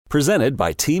Presented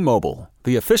by T-Mobile,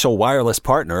 the official wireless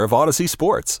partner of Odyssey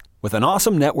Sports. With an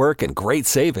awesome network and great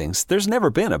savings, there's never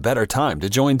been a better time to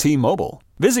join T-Mobile.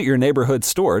 Visit your neighborhood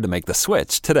store to make the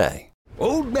switch today.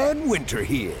 Old Man Winter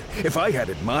here. If I had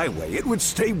it my way, it would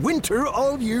stay winter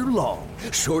all year long.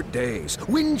 Short days,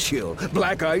 wind chill,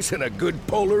 black ice, and a good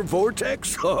polar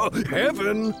vortex. Oh,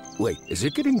 heaven. Wait, is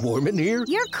it getting warm in here?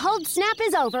 Your cold snap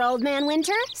is over, Old Man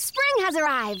Winter. Spring has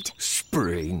arrived.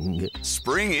 Spring.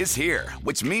 Spring is here,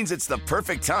 which means it's the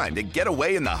perfect time to get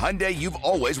away in the Hyundai you've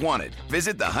always wanted.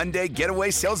 Visit the Hyundai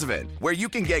Getaway Sales Event, where you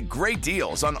can get great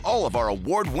deals on all of our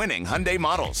award-winning Hyundai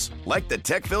models, like the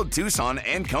tech-filled Tucson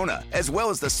and Kona, as well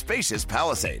as the spacious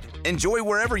Palisade. Enjoy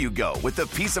wherever you go with the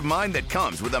peace of mind that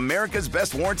comes with America's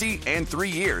best warranty and 3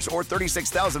 years or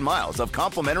 36,000 miles of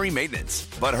complimentary maintenance.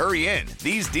 But hurry in,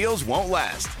 these deals won't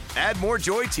last. Add more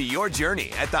joy to your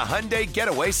journey at the Hyundai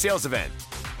Getaway Sales Event.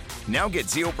 Now get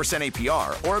 0% APR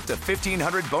or up to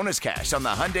 $1,500 bonus cash on the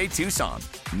Hyundai Tucson.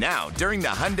 Now, during the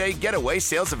Hyundai Getaway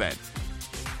Sales Event.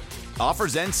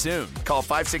 Offers end soon. Call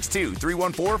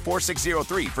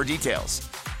 562-314-4603 for details.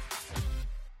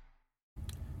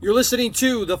 You're listening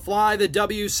to the Fly the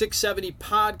W670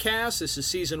 podcast. This is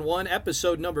season 1,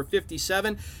 episode number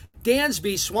 57.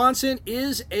 Dansby Swanson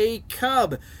is a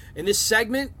Cub. In this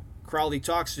segment, Crowley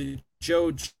talks to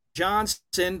Joe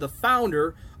Johnson, the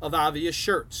founder of Obvious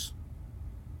Shirts.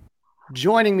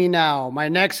 Joining me now, my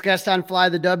next guest on Fly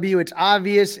the W, it's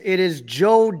obvious. It is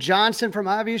Joe Johnson from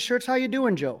Obvious Shirts. How you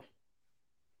doing, Joe?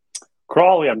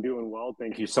 Crawley, I'm doing well.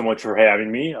 Thank you so much for having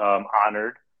me. I'm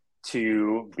honored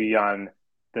to be on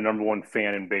the number one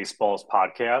fan in baseball's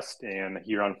podcast and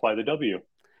here on Fly the W.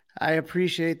 I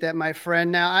appreciate that, my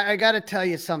friend. Now, I got to tell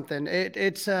you something.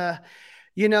 It's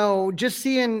just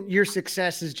seeing your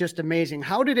success is just amazing.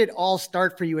 How did it all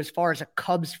start for you as far as a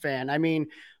Cubs fan? I mean,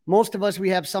 most of us,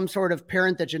 we have some sort of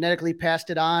parent that genetically passed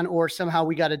it on, or somehow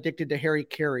we got addicted to Harry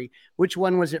Carey. Which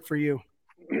one was it for you?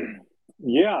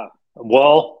 Yeah,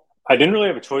 well, I didn't really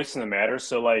have a choice in the matter.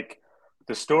 So,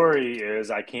 the story is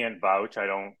I can't vouch. I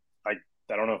don't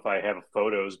know if I have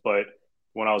photos, but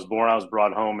when I was born, I was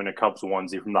brought home in a Cubs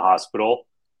onesie from the hospital.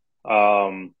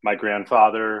 My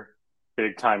grandfather,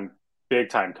 big time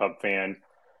Cub fan,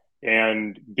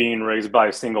 and being raised by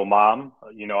a single mom, I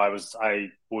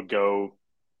would go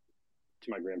to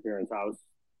my grandparents' house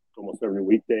almost every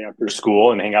weekday after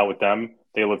school and hang out with them.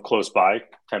 They live close by,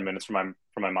 10 minutes from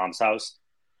my mom's house.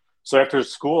 So after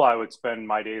school, I would spend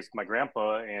my days with my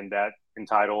grandpa, and that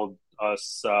entitled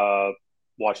us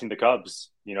watching the Cubs.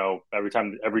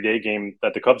 Every day game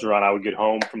that the Cubs were on, I would get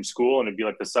home from school and it'd be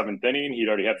like the 7th inning. He'd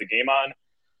already have the game on,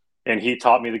 and he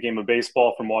taught me the game of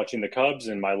baseball from watching the Cubs,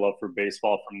 and my love for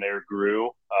baseball from there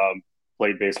grew.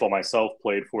 Played baseball myself,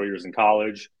 played 4 years in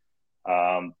college.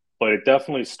 But it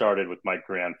definitely started with my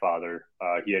grandfather.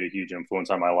 He had a huge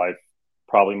influence on my life,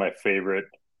 probably my favorite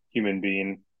human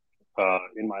being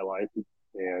in my life,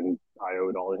 and I owe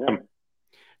it all to him.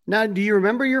 Now, do you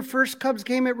remember your first Cubs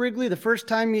game at Wrigley, the first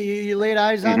time you laid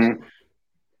eyes on it?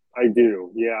 I do.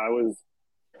 Yeah,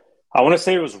 I want to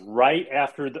say it was right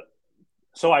after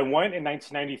so I went in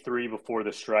 1993 before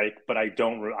the strike, but I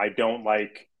don't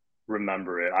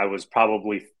remember it. I was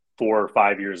probably 4 or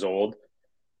 5 years old,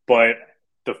 but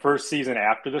the first season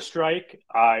after the strike,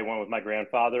 I went with my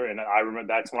grandfather, and I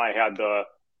remember that's when I had the,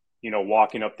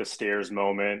 walking up the stairs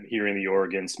moment, hearing the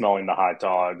organ, smelling the hot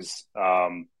dogs.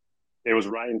 It was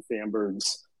Ryan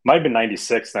Sandberg's, might have been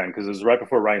 96 then, because it was right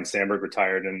before Ryan Sandberg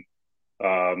retired. And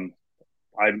I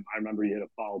remember he hit a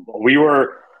foul ball. We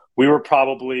were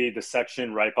probably the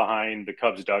section right behind the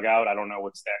Cubs dugout. I don't know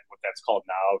what that's called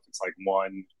now. If it's like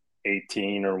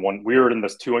 118 or one. We were in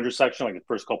this 200 section, like the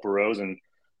first couple rows, and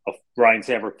a Ryan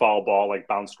Sandberg foul ball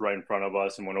bounced right in front of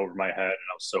us and went over my head, and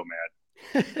I was so mad.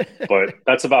 But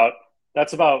that's about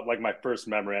my first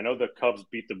memory. I know the Cubs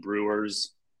beat the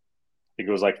Brewers. I think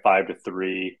it was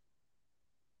 5-3.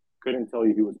 Couldn't tell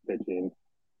you who was pitching,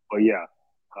 but yeah,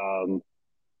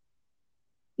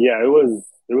 it was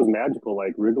magical.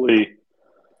 Wrigley,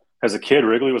 as a kid,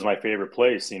 Wrigley was my favorite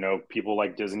place. People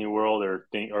like Disney World or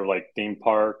theme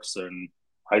parks, and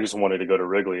I just wanted to go to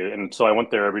Wrigley, and so I went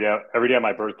there every day on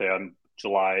my birthday on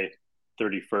July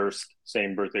 31st,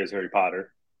 same birthday as Harry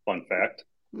Potter. Fun fact.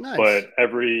 Nice. But I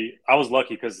was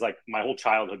lucky because my whole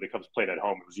childhood, the Cubs played at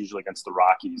home. It was usually against the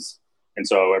Rockies. And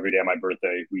so every day on my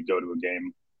birthday, we'd go to a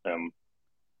game.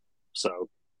 So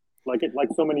like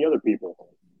so many other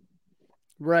people.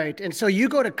 Right. And so you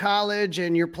go to college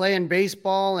and you're playing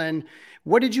baseball. And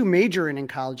what did you major in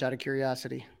college, out of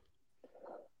curiosity?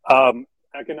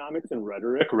 Economics and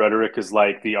rhetoric. Rhetoric is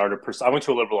the art of I went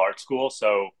to a liberal arts school.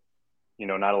 So,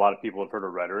 not a lot of people have heard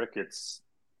of rhetoric. It's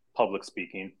public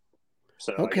speaking.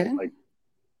 So Okay. like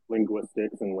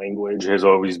linguistics and language has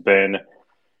always been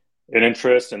an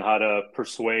interest in how to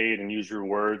persuade and use your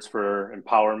words for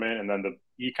empowerment. And then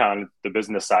the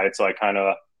business side. So I kind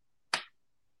of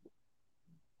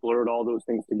blurred all those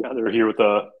things together here with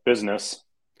the business.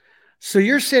 So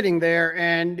you're sitting there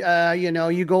and,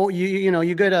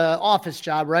 you get a office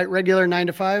job, right? Regular 9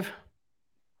 to 5.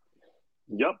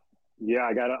 Yep. Yeah.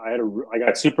 I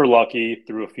got super lucky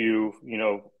through a few,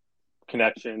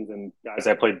 connections and guys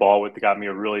I played ball with that got me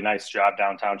a really nice job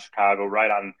downtown Chicago, right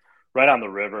on the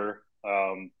river.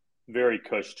 Very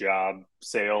cush job.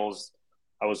 Sales.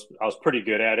 I was pretty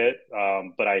good at it.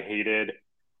 But I hated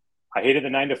the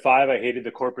 9 to 5. I hated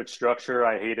the corporate structure.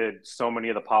 I hated so many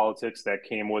of the politics that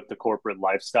came with the corporate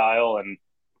lifestyle. And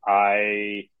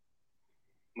my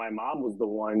mom was the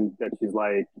one that she's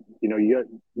like, you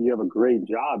have a great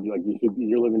job. Like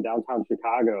you're living downtown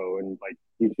Chicago and like,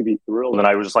 you should be thrilled. And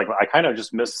I was just like, I kind of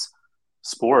just miss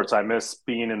sports. I miss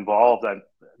being involved.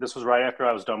 This was right after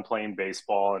I was done playing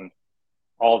baseball and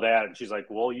all that. And she's like,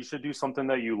 well, you should do something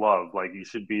that you love. Like you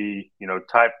should be,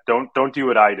 don't do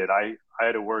what I did. I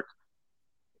had to work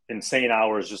insane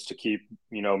hours just to keep,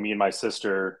 me and my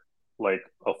sister like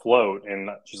afloat.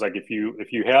 And she's like, if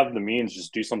you have the means,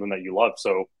 just do something that you love.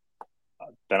 So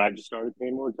then I just started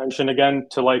paying more attention again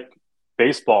to like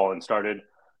baseball and started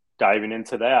diving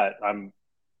into that.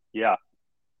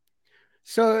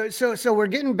 So we're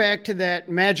getting back to that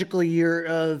magical year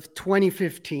of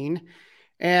 2015.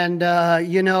 And,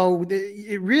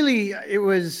 it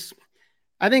was,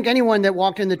 I think anyone that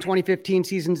walked in the 2015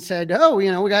 season said, oh,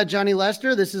 we got Johnny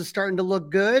Lester. This is starting to look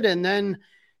good. And then,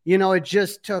 it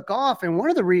just took off. And one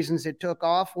of the reasons it took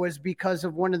off was because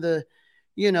of one of the,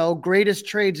 greatest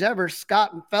trades ever,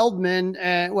 Scott Feldman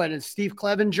and Steve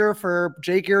Clevenger for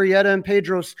Jake Arrieta and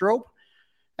Pedro Strop.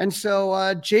 And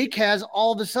so Jake has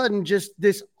all of a sudden just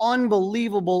this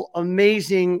unbelievable,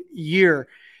 amazing year.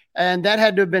 And that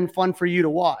had to have been fun for you to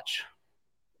watch.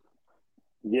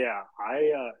 Yeah.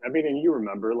 And you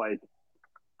remember like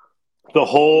the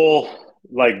whole,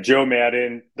 like Joe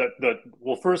Madden,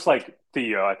 first like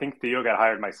Theo, I think Theo got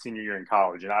hired my senior year in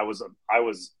college. And I was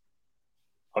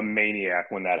a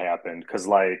maniac when that happened. Cause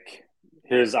like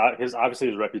his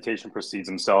reputation precedes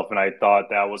himself. And I thought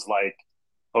that was like,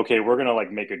 okay, we're going to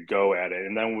like make a go at it.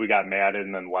 And then when we got Madden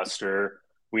and then Lester,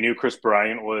 we knew Chris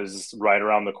Bryant was right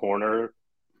around the corner.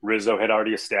 Rizzo had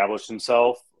already established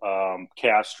himself.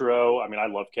 Castro, I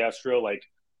love Castro. Like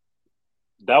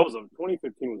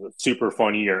 2015 was a super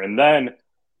fun year. And then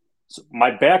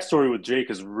my backstory with Jake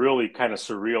is really kind of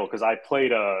surreal because I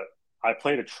played a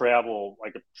travel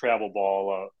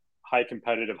ball, high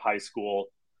competitive high school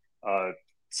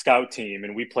scout team,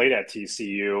 and we played at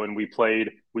TCU, and we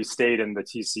stayed in the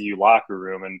TCU locker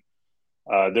room, and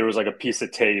there was like a piece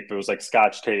of tape. It was like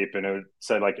Scotch tape, and it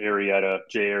said like J.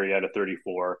 Arrieta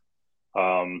 34.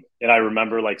 And I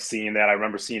remember like seeing that. I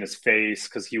remember seeing his face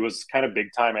because he was kind of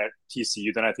big time at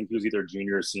TCU. Then I think he was either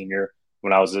junior or senior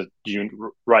when I was a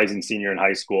rising senior in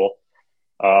high school.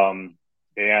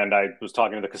 And I was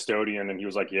talking to the custodian, and he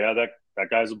was like, yeah, that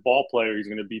guy's a ball player. He's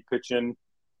going to be pitching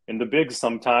in the bigs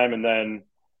sometime. And then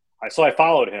I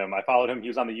followed him. He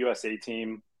was on the USA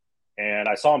team, and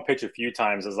I saw him pitch a few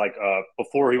times as like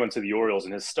before he went to the Orioles,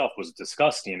 and his stuff was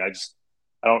disgusting.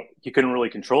 He couldn't really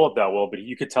control it that well, but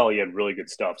you could tell he had really good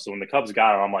stuff. So when the Cubs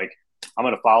got him, I'm like, I'm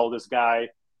going to follow this guy.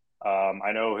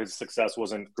 I know his success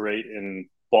wasn't great in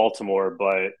Baltimore,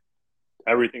 but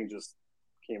everything just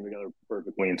came together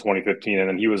perfectly in 2015. And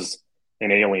then he was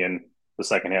an alien the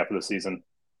second half of the season.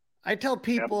 I tell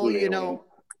people,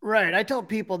 right. I tell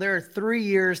people there are 3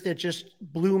 years that just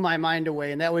blew my mind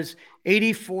away. And that was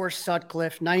 84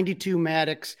 Sutcliffe, 92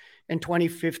 Maddox, and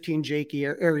 2015 Jake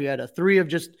Arrieta. 3 of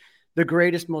just the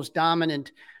greatest, most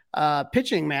dominant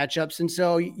pitching matchups. And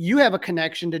so you have a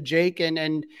connection to Jake.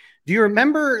 And do you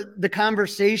remember the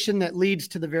conversation that leads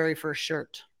to the very first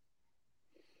shirt?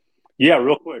 Yeah,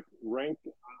 real quick.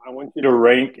 I want you to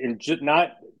rank, in just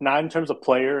not in terms of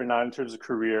player and not in terms of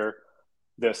career,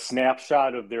 the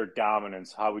snapshot of their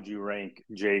dominance. How would you rank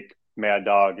Jake, Mad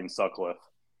Dog, and Sutcliffe?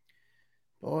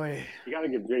 Boy, you got to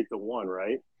give Jake the 1,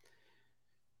 right?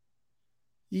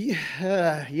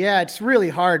 Yeah, it's really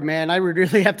hard, man. I would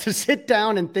really have to sit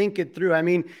down and think it through.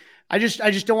 I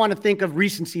just don't want to think of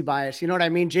recency bias. You know what I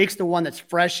mean? Jake's the one that's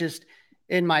freshest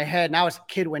in my head. And I was a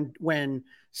kid when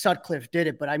Sutcliffe did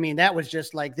it, but that was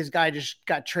just like, this guy just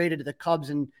got traded to the Cubs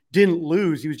and didn't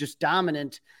lose. He was just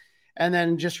dominant. And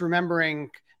then just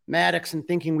remembering Maddox and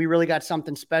thinking we really got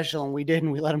something special, and we didn't.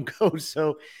 We let him go.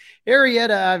 So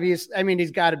Arrieta, obviously, I mean,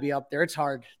 he's got to be up there. It's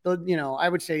hard. I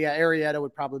would say, yeah, Arrieta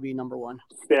would probably be number one.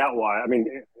 Stat-wise, I mean,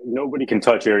 nobody can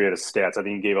touch Arrieta's stats. I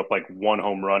think he gave up like 1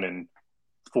 home run in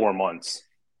 4 months.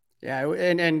 Yeah,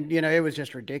 and it was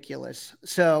just ridiculous.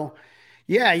 So,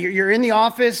 yeah, you're in the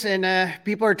office and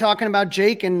people are talking about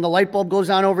Jake, and the light bulb goes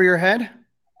on over your head.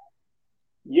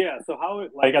 Yeah. So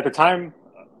at the time,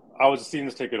 I was a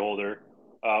season's ticket holder.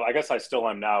 I guess I still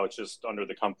am now. It's just under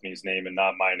the company's name and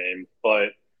not my name. But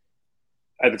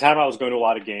at the time, I was going to a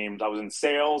lot of games. I was in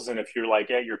sales, and if you're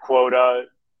like at your quota,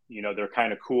 they're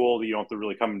kind of cool. You don't have to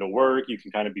really come into work. You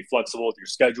can kind of be flexible with your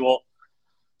schedule.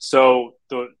 So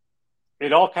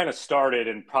it all kind of started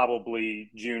in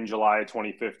probably June, July of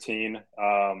 2015.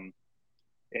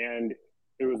 And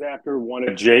it was after one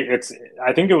of Jake.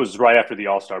 I think it was right after the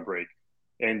All-Star break.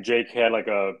 And Jake had like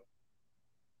a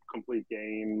complete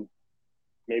game,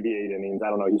 maybe 8 innings. I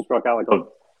don't know. He struck out like a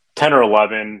 10 or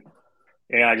 11.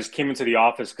 And I just came into the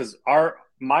office because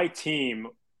my team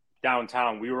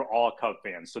downtown, we were all Cub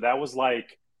fans. So that was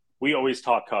like, we always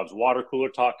talk Cubs. Water cooler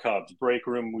talk Cubs. Break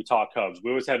room, we talk Cubs.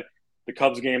 We always had the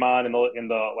Cubs game on in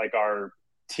the like our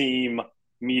team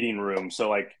meeting room. So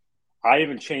like I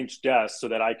even changed desks so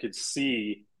that I could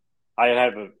see. I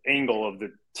have an angle of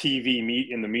the TV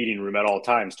in the meeting room at all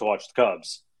times to watch the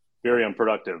Cubs. Very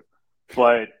unproductive.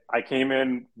 But I came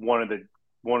in one of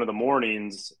the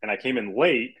mornings, and I came in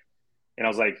late, and I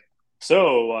was like,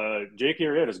 "So Jake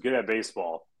Arrieta is good at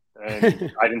baseball."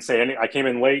 And I didn't say any. I came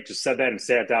in late, just said that, and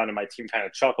sat down, and my team kind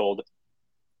of chuckled.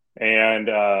 And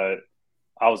I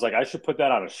was like, I should put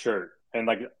that on a shirt. And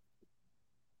like,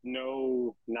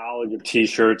 no knowledge of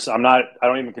T-shirts. I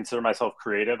don't even consider myself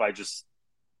creative. I just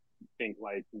think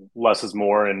like less is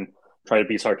more and try to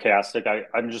be sarcastic.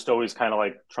 I'm just always kind of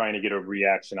like trying to get a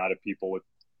reaction out of people with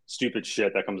stupid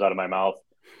shit that comes out of my mouth.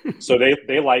 So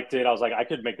they liked it. I was like, I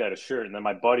could make that a shirt. And then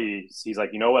my buddy, he's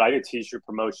like, you know what? I did T-shirt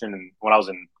promotion, and when I was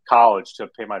in college to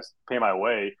pay my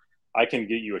way, I can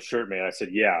get you a shirt made. I said,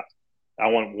 yeah, I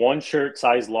want one shirt,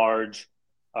 size large.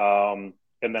 And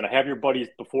then have your buddies,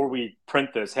 before we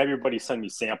print this, have your buddies send me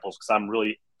samples, because I'm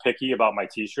really picky about my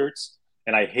T-shirts,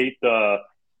 and I hated the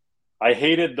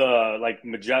like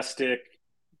Majestic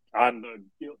on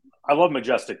the. I love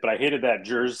Majestic, but I hated that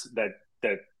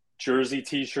jersey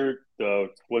T-shirt.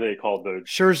 What are they called? The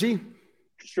Jersey.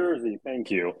 Thank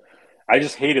you. I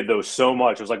just hated those so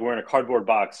much. It was like wearing a cardboard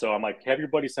box. So I'm like, have your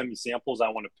buddy send me samples. I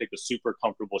want to pick a super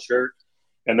comfortable shirt.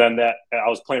 And then I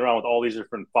was playing around with all these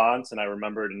different fonts, and I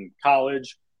remembered in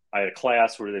college I had a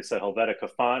class where they said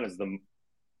Helvetica font is the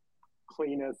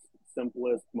cleanest,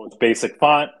 simplest, most basic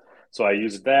font. So I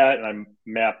used that, and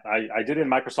I did it in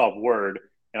Microsoft Word,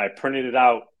 and I printed it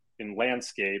out in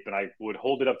landscape, and I would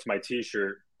hold it up to my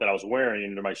T-shirt that I was wearing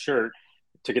under my shirt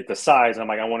to get the size. And I'm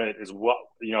like, I want it as well,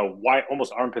 wide,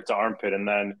 almost armpit to armpit. And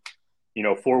then,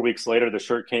 4 weeks later, the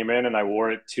shirt came in, and I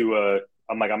wore it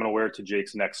I'm like, I'm going to wear it to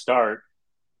Jake's next start.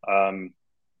 And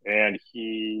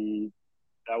that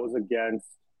was against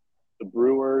the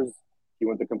Brewers. He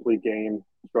went the complete game,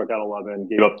 struck out 11,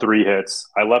 gave up 3 hits.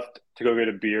 I left to go get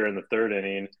a beer in the 3rd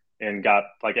inning and got,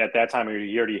 like, at that time of the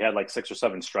year, he had like 6 or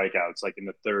 7 strikeouts. Like in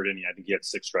the 3rd inning, I think he had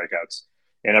 6 strikeouts.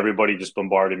 And everybody just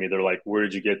bombarded me. They're like, where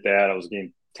did you get that? I was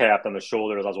getting tapped on the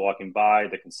shoulder as I was walking by.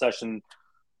 The concession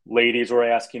ladies were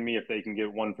asking me if they can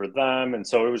get one for them. And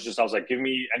so it was just, I was like, give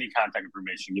me any contact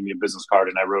information, give me a business card.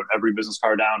 And I wrote every business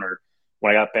card down, or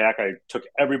when I got back, I took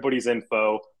everybody's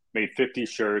info, made 50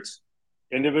 shirts,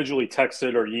 individually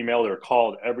texted or emailed or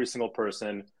called every single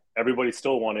person. Everybody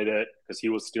still wanted it because he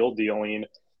was still dealing.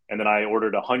 And then I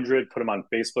ordered 100, put them on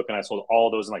Facebook, and I sold all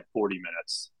those in like 40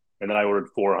 minutes. And then I ordered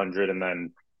 400, and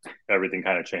then everything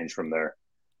kind of changed from there.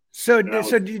 So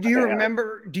do you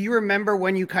remember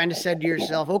when you kind of said to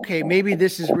yourself, okay, maybe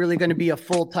this is really going to be a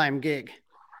full-time gig?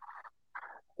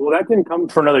 Well, that didn't come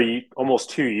for another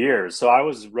almost 2 years. So I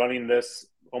was running this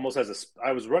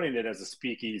I was running it as a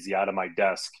speakeasy out of my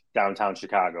desk downtown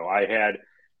Chicago.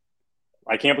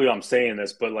 I can't believe I'm saying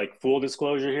this, but like full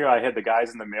disclosure here, I had the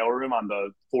guys in the mailroom on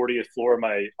the 40th floor of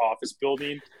my office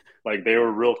building. Like they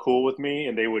were real cool with me,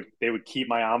 and they would keep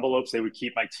my envelopes. They would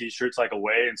keep my T-shirts like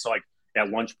away. And so like at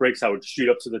lunch breaks, I would shoot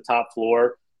up to the top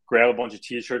floor, grab a bunch of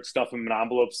T-shirts, stuff them in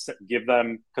envelopes, give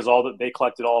them, because they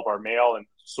collected all of our mail and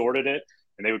sorted it,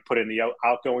 and they would put it in the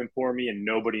outgoing for me, and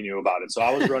nobody knew about it. So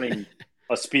I was running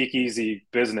a speakeasy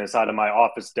business out of my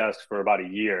office desk for about a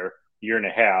year and a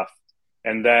half.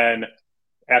 And then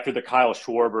after the Kyle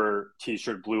Schwarber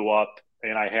T-shirt blew up,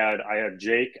 and I had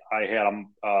Jake, I had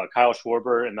Kyle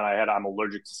Schwarber, and then I had I'm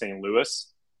allergic to St.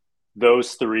 Louis.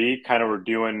 Those 3 kind of were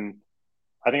doing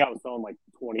I think I was selling like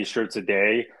 20 shirts a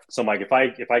day. So I'm like, if I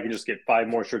can just get 5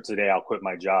 more shirts a day, I'll quit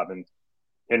my job. And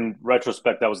in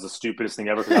retrospect, that was the stupidest thing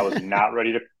ever because I was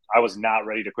not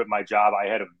ready to quit my job. I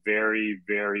had a very,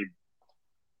 very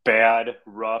bad,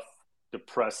 rough,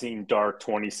 depressing, dark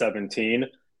 2017,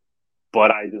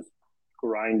 but I just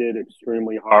grinded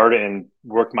extremely hard and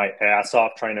worked my ass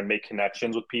off trying to make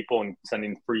connections with people and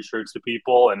sending free shirts to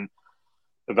people, and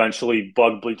eventually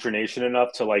bugged Bleacher Nation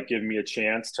enough to like give me a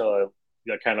chance to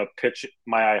kind of pitch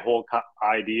my whole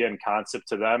idea and concept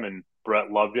to them. And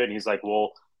Brett loved it. And he's like,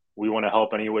 well, we want to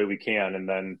help any way we can. And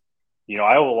then,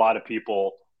 I owe a lot of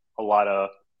people a lot of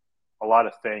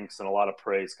thanks and a lot of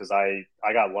praise because I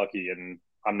got lucky, and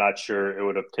I'm not sure it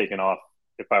would have taken off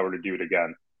if I were to do it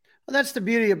again. Well, that's the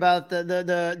beauty about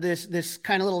this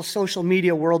kind of little social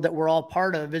media world that we're all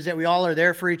part of, is that we all are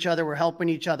there for each other. We're helping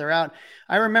each other out.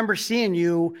 I remember seeing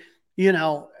you,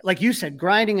 like you said,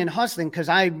 grinding and hustling, because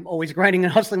I'm always grinding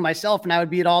and hustling myself, and I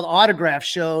would be at all the autograph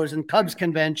shows and Cubs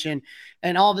convention,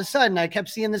 and all of a sudden I kept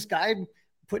seeing this guy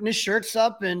putting his shirts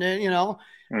up, and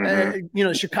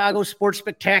Chicago Sports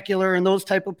Spectacular and those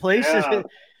type of places, yeah.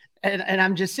 and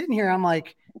I'm just sitting here, I'm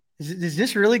like, is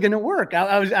this really going to work?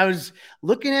 I was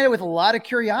looking at it with a lot of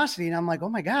curiosity, and I'm like, oh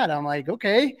my God, I'm like,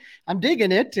 okay, I'm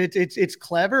digging it. It's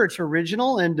clever. It's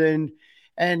original.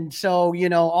 And so,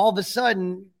 all of a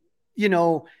sudden,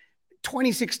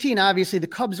 2016, obviously the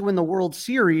Cubs win the World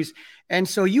Series. And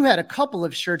so you had a couple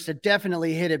of shirts that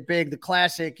definitely hit it big. The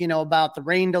classic, about the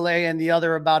rain delay, and the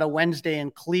other about a Wednesday in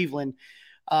Cleveland.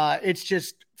 It's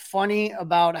just funny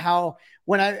about how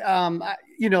when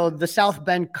the South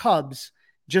Bend Cubs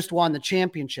just won the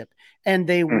championship, and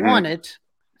they won it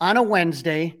on a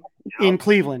Wednesday in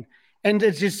Cleveland. And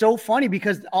it's just so funny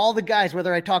because all the guys,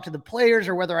 whether I talk to the players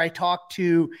or whether I talk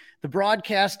to the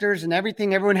broadcasters and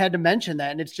everything, everyone had to mention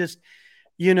that. And it's just,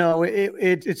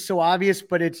 it's so obvious,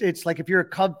 but it's like, if you're a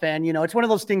Cub fan, it's one of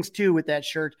those things too with that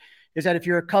shirt, is that if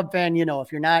you're a Cub fan,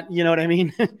 if you're not, you know what I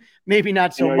mean? Maybe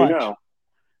not so much.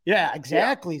 Yeah,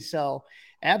 exactly. Yeah. So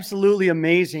absolutely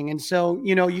amazing. And so,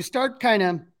 you start kind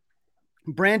of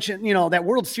branching, that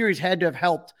World Series had to have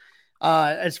helped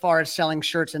as far as selling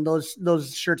shirts, and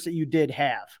those shirts that you did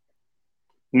have.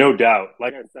 No doubt.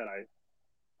 Like I said,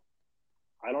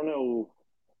 I don't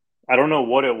know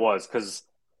what it was, because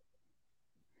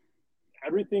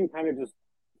everything kind of just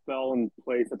fell in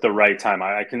place at the right time.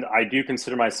 I do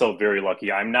consider myself very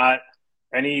lucky. I'm not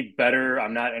any better.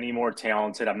 I'm not any more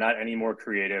talented. I'm not any more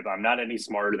creative. I'm not any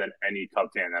smarter than any Cub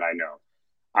fan that I know.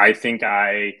 I think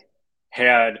I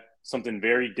had something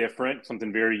very different,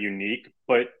 something very unique.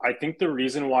 But I think the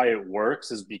reason why it works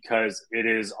is because it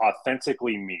is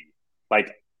authentically me.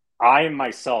 Like, I am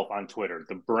myself on Twitter.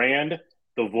 The brand,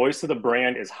 the voice of the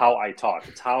brand is how I talk.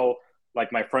 It's how,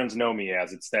 like, my friends know me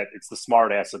as. It's the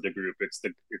smart ass of the group. It's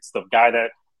the guy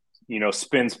that,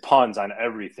 spins puns on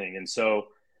everything. And so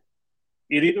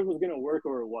it either was going to work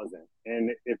or it wasn't.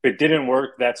 And if it didn't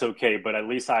work, that's okay. But at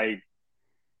least I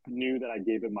knew that I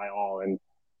gave it my all. And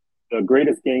the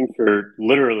greatest game shirt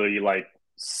literally, I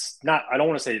don't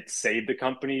want to say it saved the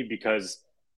company, because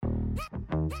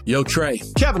Yo, Trey.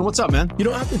 Kevin, what's up, man?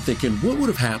 I've been thinking, what would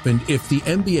have happened if the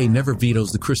NBA never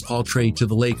vetoes the Chris Paul trade to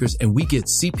the Lakers and we get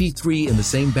CP3 in the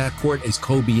same backcourt as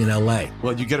Kobe in LA?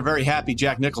 Well, you get a very happy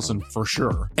Jack Nicholson for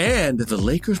sure. And the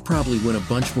Lakers probably win a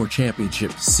bunch more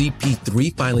championships.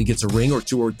 CP3 finally gets a ring or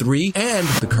 2 or 3, and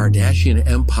the Kardashian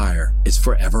empire is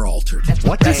forever altered.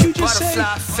 What did you just say?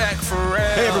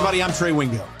 Hey, everybody, I'm Trey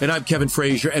Wingo. And I'm Kevin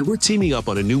Frazier, and we're teaming up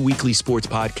on a new weekly sports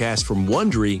podcast from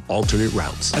Wondery, Alternate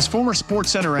Routes. As former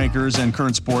Sports Center anchors and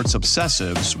current sports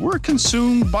obsessives, we're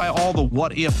consumed by all the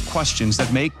what-if questions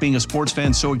that make being a sports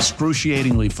fan so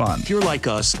excruciatingly fun. If you're like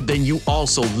us, then you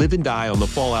also live and die on the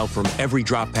fallout from every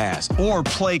drop pass. Or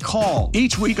play call.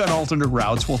 Each week on Alternate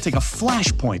Routes, we'll take a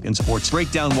flashpoint in sports,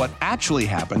 break down what actually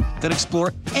happened, then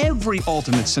explore every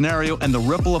alternate scenario and the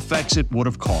ripple effects it would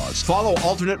have caused. Follow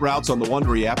Alternate Routes on the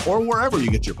Wondery app or wherever you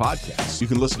get your podcasts. You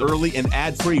can listen early and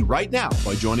ad-free right now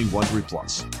by joining Wondery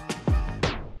Plus.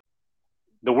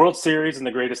 The World Series and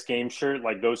the greatest game shirt,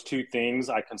 like those two things,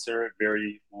 I consider it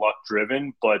very luck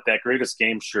driven, but that greatest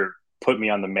game shirt put me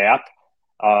on the map.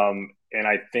 And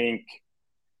I think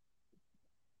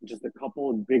just a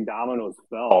couple of big dominoes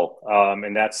fell.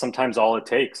 And that's sometimes all it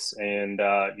takes. And,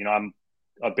 I'm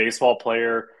a baseball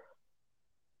player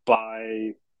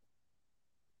by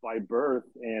birth.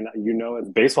 And, as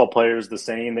baseball players, the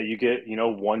saying that you get,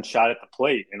 one shot at the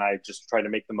plate. And I just try to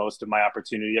make the most of my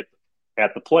opportunity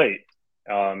at the plate.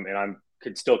 And I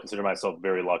could still consider myself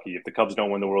very lucky. If the Cubs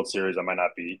don't win the World Series, I might not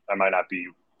be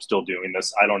still doing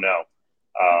this. I don't know.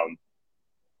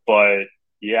 But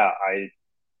yeah,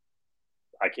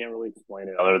 I can't really explain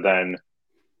it other than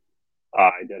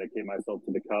I dedicate myself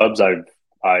to the Cubs.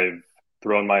 I've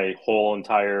thrown my whole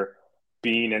entire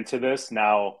being into this.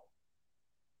 Now,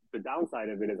 the downside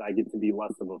of it is I get to be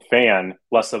less of a fan,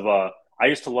 I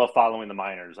used to love following the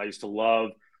minors. I used to love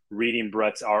reading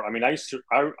Brett's art. I mean,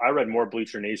 I read more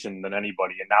Bleacher Nation than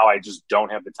anybody, and now I just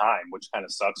don't have the time, which kind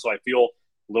of sucks. So I feel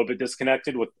a little bit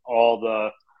disconnected with all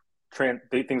the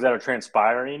things that are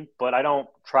transpiring, but I don't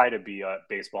try to be a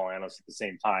baseball analyst at the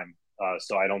same time.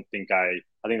 So I think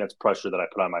that's pressure that I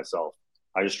put on myself.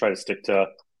 I just try to stick to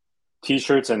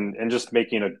T-shirts and just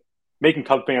making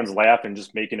Cub fans laugh and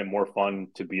just making it more fun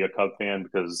to be a Cub fan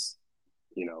because,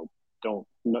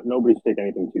 nobody take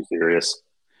anything too serious.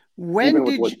 Even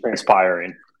with what's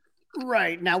transpiring.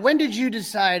 Right. Now, when did you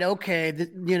decide, okay,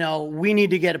 we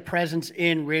need to get a presence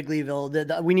in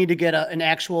Wrigleyville, we need to get an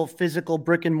actual physical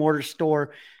brick and mortar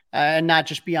store and not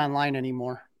just be online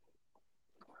anymore?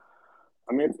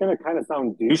 I mean, it's going to kind of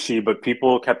sound douchey, but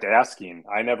people kept asking.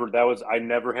 I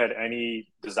never had any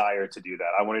desire to do that.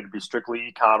 I wanted to be strictly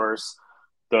e-commerce.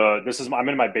 I'm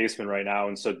in my basement right now.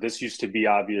 And so this used to be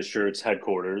Obvious Shirts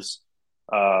headquarters.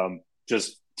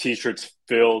 Just T-shirts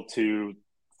filled to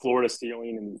floor to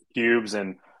ceiling and cubes.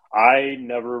 And I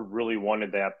never really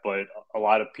wanted that, but a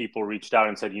lot of people reached out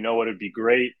and said, you know what, it'd be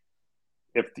great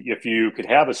if you could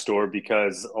have a store,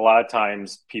 because a lot of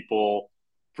times people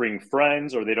bring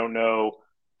friends or they don't know,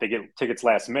 they get tickets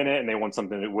last minute and they want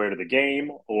something to wear to the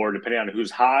game, or depending on who's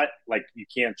hot, like you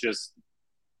can't just,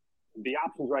 the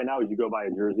options right now is you go buy a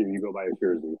jersey or you go buy a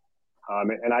jersey.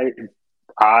 And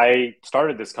I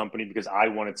started this company because I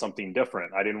wanted something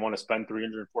different. I didn't want to spend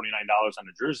 $349 on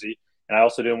a jersey, and I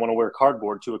also didn't want to wear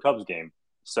cardboard to a Cubs game.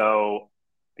 So,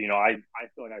 I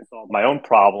feel like I solved my own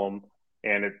problem,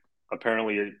 and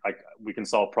we can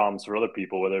solve problems for other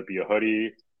people, whether it be a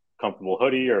hoodie, comfortable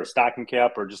hoodie, or a stocking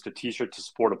cap, or just a T-shirt to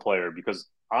support a player. Because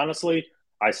honestly,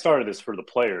 I started this for the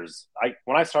players.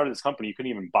 When I started this company, you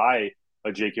couldn't even buy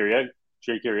a Jake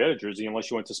Arrieta jersey unless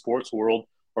you went to Sports World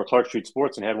or Clark Street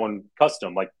Sports and had one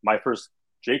custom. Like my first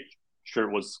Jake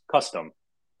shirt was custom.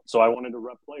 So I wanted to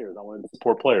rep players. I wanted to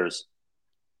support players.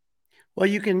 Well,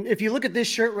 if you look at this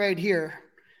shirt right here,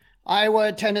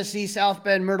 Iowa, Tennessee, South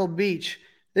Bend, Myrtle Beach,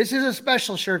 this is a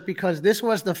special shirt because this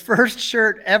was the first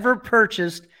shirt ever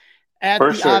purchased at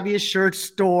the Obvious Shirts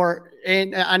store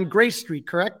on Grace Street,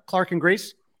 correct? Clark and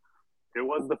Grace? It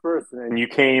was the first, and you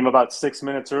came about 6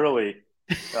 minutes early.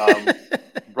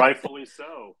 Rightfully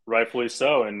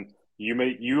so. And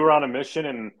you were on a mission,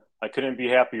 and I couldn't be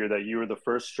happier that you were the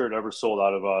first shirt ever sold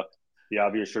out of the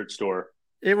Obvious Shirt store.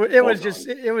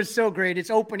 It was so great.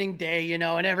 It's opening day,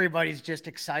 and everybody's just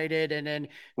excited. And then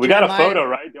we got a photo,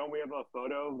 right? Don't we have a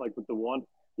photo like with the one?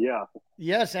 Yeah.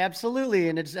 Yes, absolutely.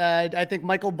 And it's I think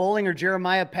Michael Bowling or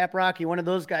Jeremiah Paprocki, one of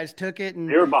those guys took it, and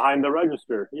they were behind the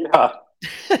register. Yeah.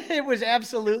 It was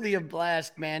absolutely a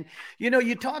blast, man.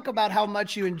 You talk about how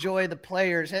much you enjoy the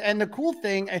players, and the cool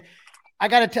thing, I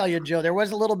got to tell you, Joe, there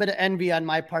was a little bit of envy on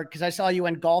my part because I saw you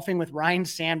went golfing with Ryne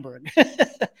Sandberg.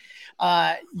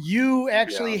 You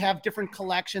actually have different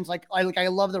collections. Like I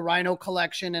love the Rhino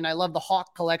collection and I love the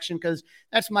Hawk collection because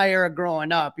that's my era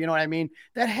growing up. You know what I mean?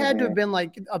 That had to have been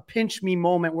like a pinch me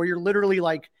moment where you're literally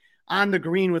like on the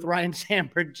green with Ryne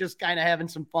Sandberg, just kind of having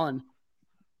some fun.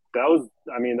 That was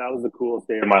the coolest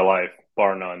day of my life,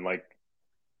 bar none. Like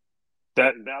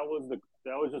that was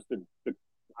just the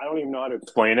I don't even know how to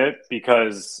explain it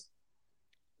because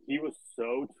he was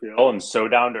so chill and so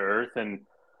down to earth, and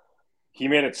he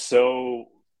made it so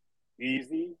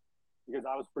easy because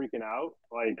I was freaking out.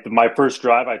 Like my first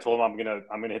drive, I told him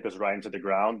I'm gonna hit this right into the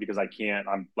ground because I can't.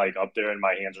 I'm like up there and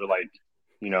my hands are like,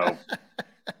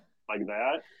 like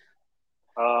that.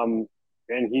 And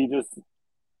he just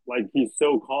like he's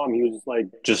so calm. He was just like,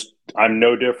 I'm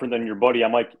no different than your buddy.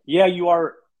 I'm like, yeah, you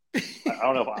are. I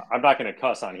don't know if I'm not going to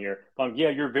cuss on here. But yeah,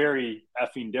 you're very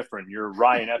effing different. You're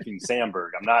Ryne effing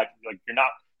Sandberg. I'm not like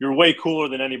you're way cooler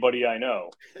than anybody I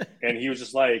know. And he was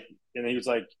just like,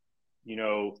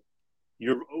 you're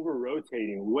over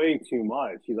rotating way too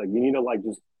much. He's like, you need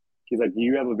to he's like,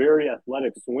 you have a very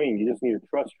athletic swing. You just need to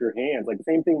trust your hands. Like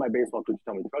same thing my baseball coach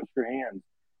told me, trust your hands.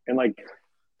 And like,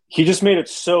 he just made it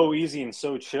so easy and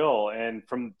so chill. And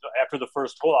after the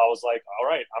first hole, I was like, all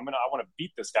right, I want to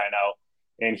beat this guy now.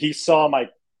 And he saw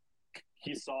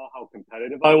how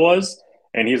competitive I was.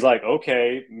 And he's like,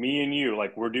 okay, me and you,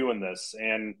 like we're doing this.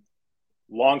 And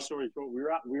long story short, we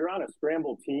were on a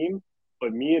scramble team,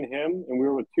 but me and him, and we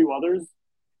were with two others.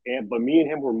 But me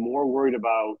and him were more worried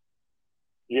about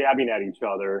jabbing at each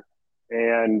other.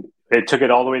 And it took it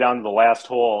all the way down to the last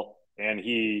hole. And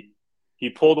he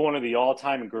pulled one of the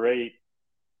all-time great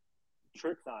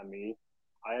tricks on me.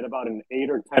 I had about an 8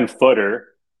 or 10 footer,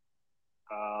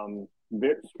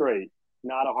 bit straight,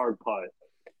 not a hard putt.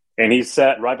 And he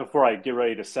set right before I get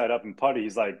ready to set up and putt,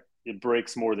 he's like, it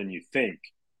breaks more than you think.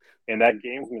 And that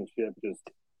gamesmanship just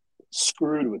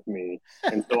screwed with me.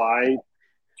 And so I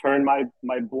turned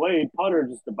my blade putter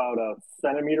just about a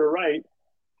centimeter right,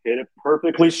 hit it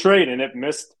perfectly straight, and it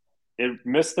missed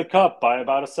the cup by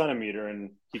about a centimeter,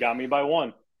 and he got me by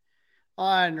 1.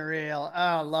 Unreal. Oh,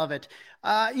 I love it.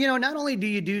 Not only do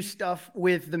you do stuff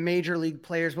with the major league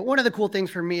players, but one of the cool things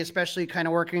for me, especially kind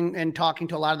of working and talking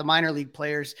to a lot of the minor league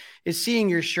players, is seeing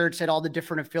your shirts at all the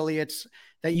different affiliates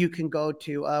that you can go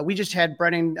to. We just had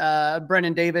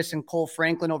Brennan Davis and Cole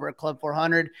Franklin over at Club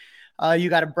 400. You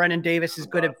got a Brennan Davis is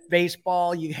good at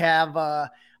baseball. You have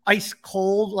Ice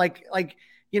Cold,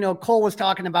 Cole was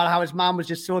talking about how his mom was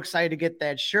just so excited to get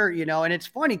that shirt, and it's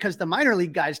funny because the minor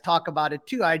league guys talk about it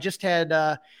too. I just had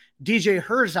DJ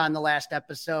Hers on the last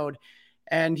episode,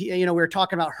 and we were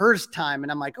talking about Hers time,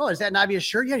 and I'm like, oh, is that an obvious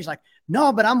shirt? Yeah. He's like,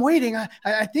 no, but I'm waiting.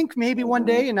 I think maybe one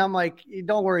day. And I'm like,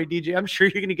 don't worry, DJ, I'm sure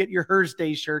you're going to get your Hers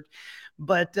Day shirt.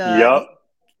 But, yep.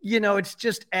 It's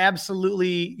just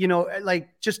absolutely,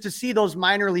 just to see those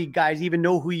minor league guys even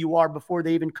know who you are before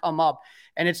they even come up.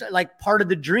 And it's like part of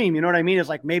the dream. You know what I mean? It's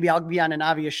like, maybe I'll be on an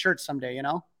obvious shirt someday,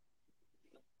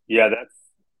 Yeah,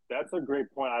 that's a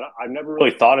great point. I've never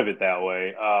really thought of it that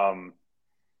way.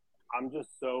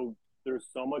 There's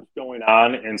so much going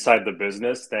on inside the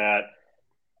business that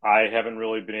I haven't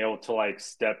really been able to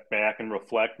step back and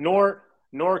reflect, nor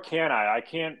can I. I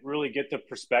can't really get the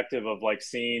perspective of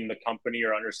seeing the company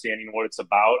or understanding what it's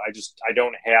about. I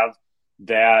don't have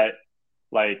that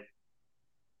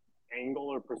angle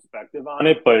or perspective on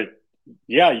it. But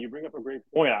yeah, you bring up a great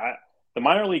point. The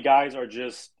minor league guys are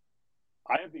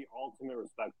I have the ultimate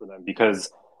respect for them,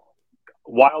 because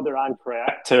while they're on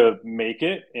track to make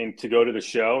it and to go to the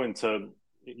show and to,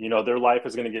 their life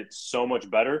is going to get so much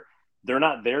better, they're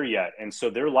not there yet. And so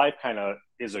their life kind of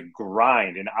is a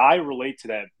grind. And I relate to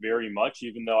that very much,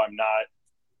 even though I'm not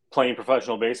playing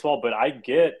professional baseball, but I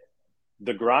get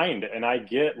the grind, and I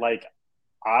get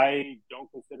I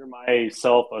don't consider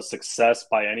myself a success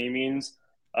by any means.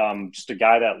 Just a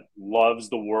guy that loves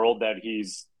the world that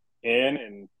he's in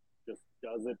and just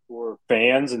does it for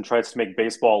fans and tries to make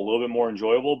baseball a little bit more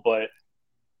enjoyable. But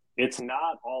it's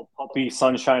not all puppy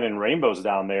sunshine and rainbows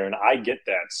down there, and I get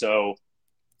that. So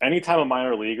anytime a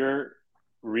minor leaguer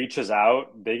reaches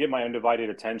out, they get my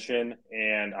undivided attention,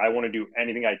 and I want to do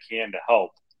anything I can to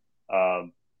help,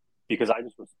 because I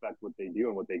just respect what they do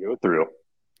and what they go through.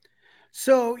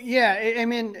 So, yeah, I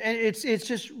mean, it's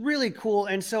just really cool.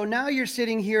 And so now you're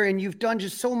sitting here and you've done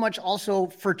just so much also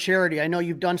for charity. I know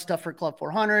you've done stuff for Club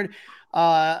 400.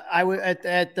 I was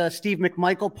at the Steve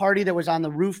McMichael party that was on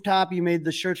the rooftop. You made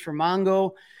the shirts for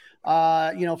Mongo,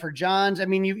 for John's. I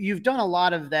mean, you've done a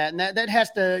lot of that, and that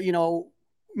has to,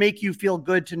 make you feel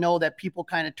good to know that people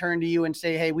kind of turn to you and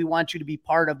say, hey, we want you to be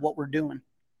part of what we're doing.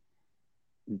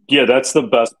 Yeah, that's the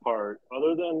best part.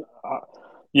 Other than,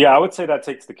 I would say that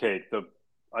takes the cake.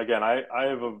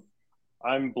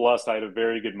 I'm blessed. I had a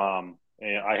very good mom,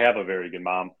 and I have a very good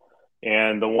mom.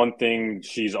 And the one thing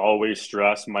she's always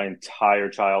stressed my entire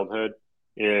childhood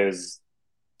is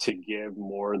to give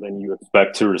more than you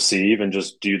expect to receive and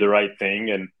just do the right thing.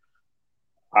 And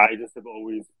I just have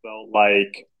always felt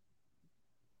like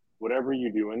whatever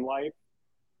you do in life,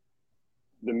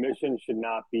 the mission should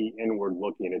not be inward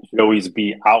looking. It should always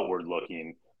be outward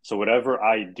looking. So whatever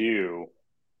I do,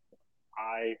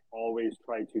 I always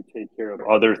try to take care of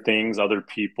other things, other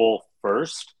people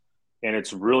first. And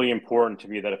it's really important to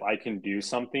me that if I can do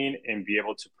something and be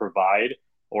able to provide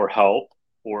or help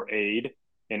or aid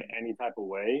in any type of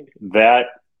way, that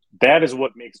is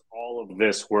what makes all of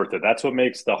this worth it. That's what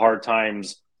makes the hard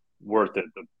times worth it.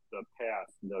 The path,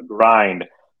 the grind,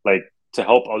 to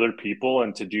help other people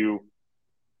and to do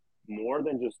more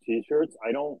than just t-shirts.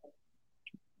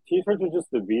 T-shirts are just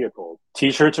the vehicle.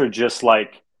 T-shirts are just the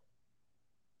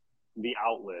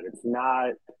outlet.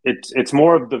 It's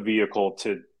more of the vehicle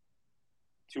to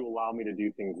allow me to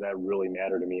do things that really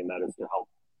matter to me, and that is to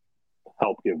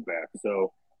help give back.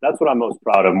 So that's what I'm most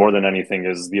proud of more than anything,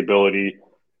 is the ability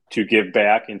to give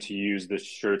back and to use the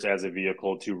shirts as a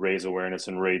vehicle to raise awareness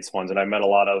and raise funds. And I met a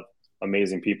lot of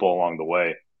amazing people along the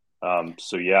way.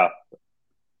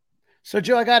 So,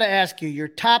 Joe, I got to ask you, your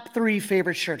top 3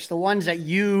 favorite shirts, the ones that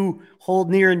you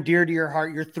hold near and dear to your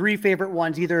heart, your 3 favorite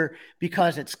ones, either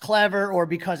because it's clever or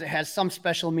because it has some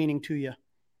special meaning to you.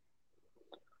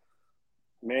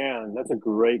 Man, that's a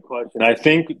great question. I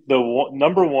think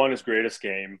number 1 is Greatest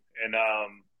Game. And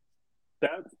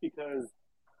that's because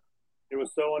It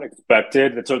was so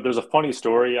unexpected. So there's a funny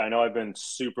story. I know I've been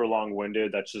super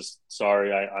long-winded. That's just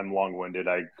sorry. I'm long-winded.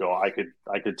 I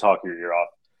could talk your ear off.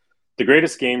 The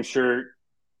Greatest Game shirt.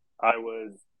 I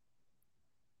was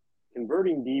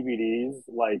converting DVDs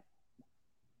like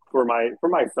for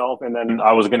myself, and then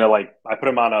I was gonna I put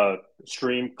them on a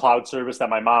stream cloud service that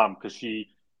my mom, because she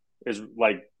is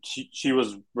she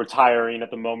was retiring at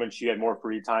the moment. She had more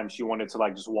free time. She wanted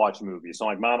to just watch movies. So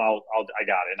I'm like, Mom, I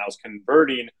got it. And I was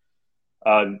converting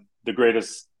the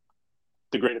greatest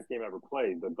game ever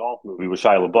played, the golf movie with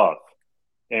Shia LaBeouf.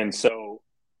 And so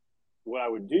what I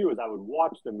would do is I would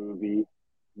watch the movie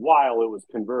while it was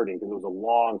converting, because it was a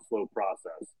long, slow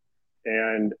process.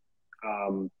 And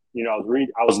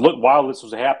while this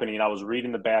was happening, I was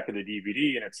reading the back of the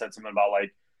DVD, and it said something about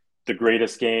the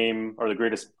greatest game or the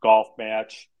greatest golf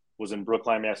match was in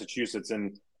Brookline, Massachusetts.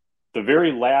 And the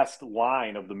very last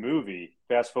line of the movie,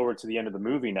 fast forward to the end of the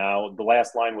movie now, the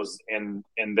last line was, and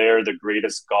there the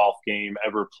greatest golf game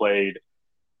ever played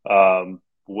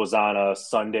was on a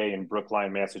Sunday in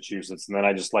Brookline, Massachusetts. And then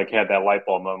I just had that light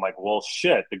bulb. I'm like, well,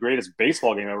 shit, the greatest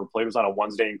baseball game ever played was on a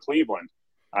Wednesday in Cleveland.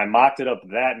 I mocked it up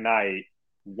that night,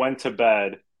 went to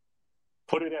bed,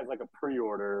 put it as a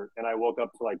pre-order, and I woke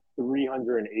up to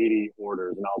 380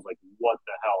 orders, and I was like, what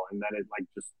the hell? And then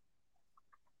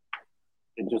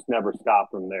it just never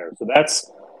stopped from there. So that's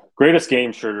Greatest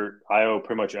Game shirt. I owe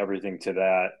pretty much everything to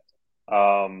that.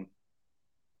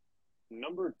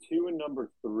 Number 2 and number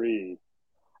 3,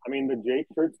 I mean, the Jake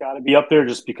shirt's got to be up there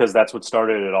just because that's what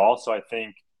started it all. So I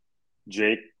think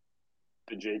the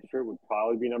Jake shirt would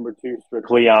probably be number 2,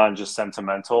 strictly on just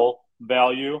sentimental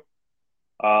value.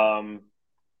 I'm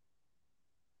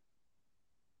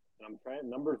trying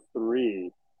number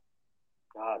 3.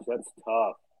 Gosh, that's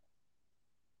tough.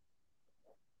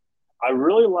 I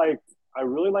really liked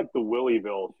the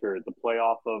Willieville shirt, the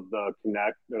playoff of the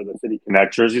Connect or the City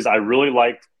Connect jerseys. I really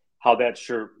liked how that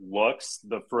shirt looks.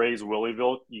 The phrase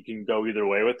Willieville, you can go either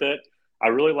way with it. I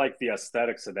really like the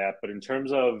aesthetics of that. But in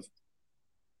terms of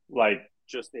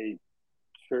just a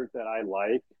shirt that I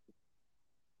like,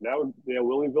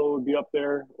 Willieville would be up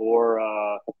there.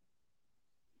 Or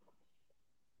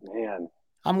man,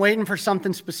 I'm waiting for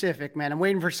something specific, man. I'm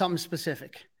waiting for something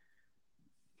specific.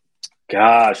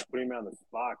 Gosh, putting me on the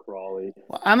spot, Crawley.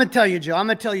 Well, I'm going to tell you, Joe. I'm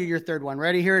going to tell you your third one.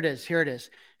 Ready? Here it is.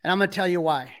 And I'm going to tell you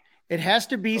why. It has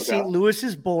to be St. Louis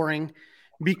is boring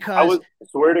because I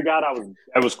swear to God,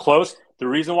 I was close. The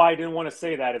reason why I didn't want to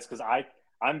say that is because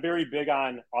I'm very big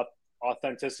on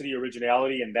authenticity,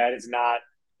 originality, and that is not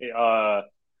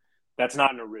that's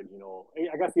not an original.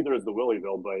 I guess either is the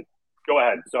Willieville, but go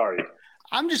ahead. Sorry.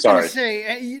 I'm just going to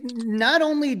say, not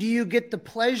only do you get the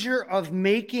pleasure of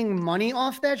making money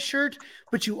off that shirt,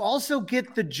 but you also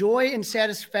get the joy and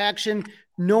satisfaction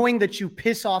knowing that you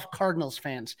piss off Cardinals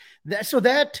fans.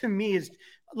 That to me is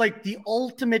the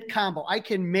ultimate combo. I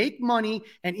can make money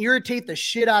and irritate the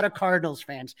shit out of Cardinals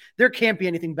fans. There can't be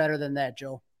anything better than that,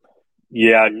 Joe.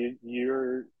 Yeah,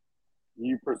 you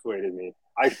persuaded me.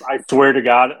 I swear to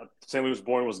God, St. Louis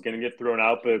Born was going to get thrown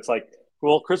out, but it's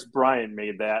well, Chris Bryant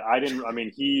made that.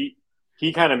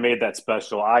 He kind of made that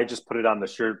special. I just put it on the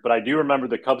shirt. But I do remember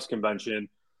the Cubs convention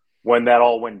when that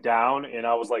all went down, and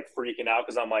I was freaking out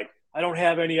because I'm I don't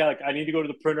have any. I need to go to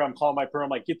the printer. I'm calling my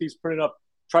printer. I'm get these printed up.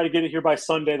 Try to get it here by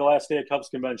Sunday, the last day of Cubs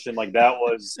convention. That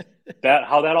was that.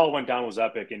 How that all went down was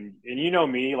epic. And you know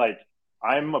me,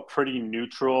 I'm a pretty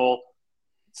neutral,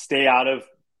 stay out of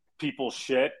people's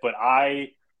shit, but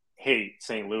I hate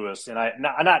St. Louis, and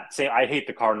I'm not saying I hate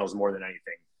the Cardinals more than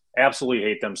anything. Absolutely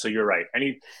hate them. So you're right.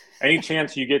 Any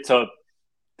chance you get to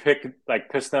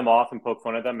piss them off and poke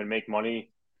fun at them and make money,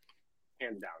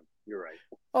 hands down, you're right.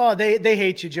 Oh, they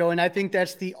hate you, Joe, and I think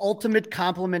that's the ultimate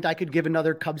compliment I could give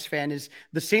another Cubs fan is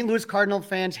the St. Louis Cardinal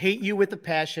fans hate you with a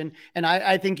passion, and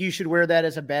I think you should wear that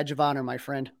as a badge of honor, my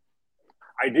friend.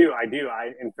 I do.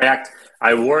 In fact,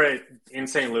 I wore it in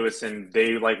St. Louis, and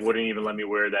they wouldn't even let me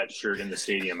wear that shirt in the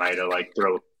stadium. I had to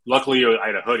throw. Luckily, I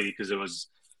had a hoodie because it was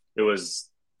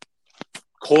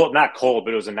cold, not cold,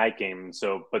 but it was a night game.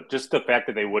 So, but just the fact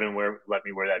that they wouldn't let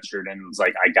me wear that shirt, and it was I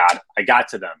got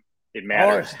to them. It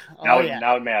matters. Now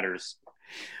it matters.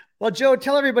 Well, Joe,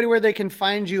 tell everybody where they can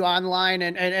find you online,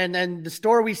 and the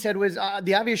store we said was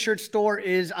the Obvious Shirt store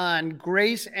is on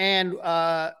Grace and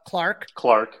Clark.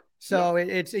 So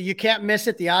it's you can't miss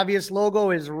it. The Obvious logo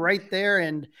is right there,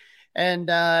 and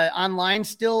online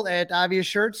still at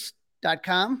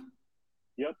obviousshirts.com.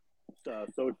 Yep.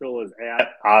 Social is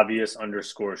at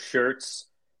obvious_shirts.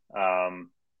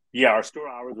 Our store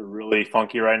hours are really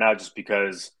funky right now just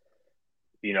because,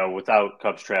 without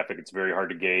Cubs traffic, it's very hard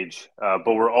to gauge. But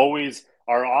we're always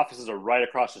our offices are right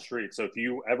across the street. So if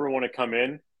you ever want to come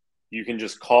in, you can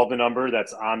just call the number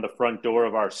that's on the front door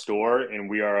of our store, and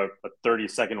we are a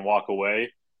 30-second walk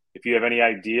away. If you have any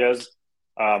ideas,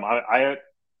 we have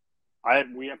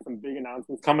some big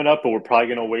announcements coming up, but we're probably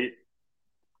going to wait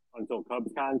until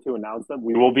CubsCon to announce them.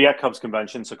 We will be at Cubs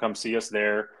Convention, so come see us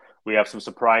there. We have some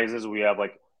surprises. We have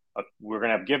we're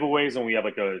going to have giveaways, and we have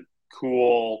a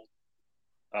cool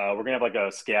we're going to have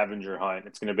a scavenger hunt.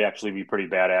 It's going to actually be pretty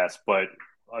badass, but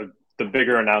the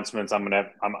bigger announcements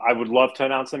I would love to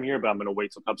announce them here, but I'm going to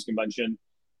wait till Cubs Convention.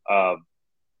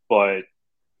 But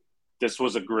this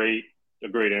was a great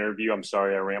interview. I'm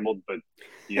sorry I rambled, but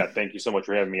yeah, thank you so much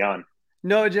for having me on.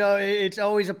 No, Joe, it's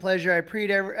always a pleasure.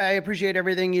 I appreciate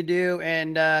everything you do,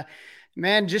 and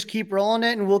man, just keep rolling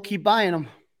it, and we'll keep buying them.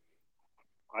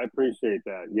 I appreciate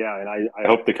that. Yeah, and I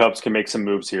hope the Cubs can make some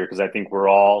moves here, because I think we're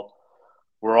all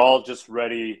just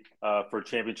ready for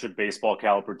championship baseball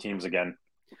caliber teams again.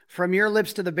 From your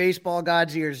lips to the baseball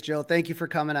god's ears, Joe. Thank you for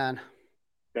coming on.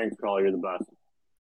 Thanks, Carl. You're the best.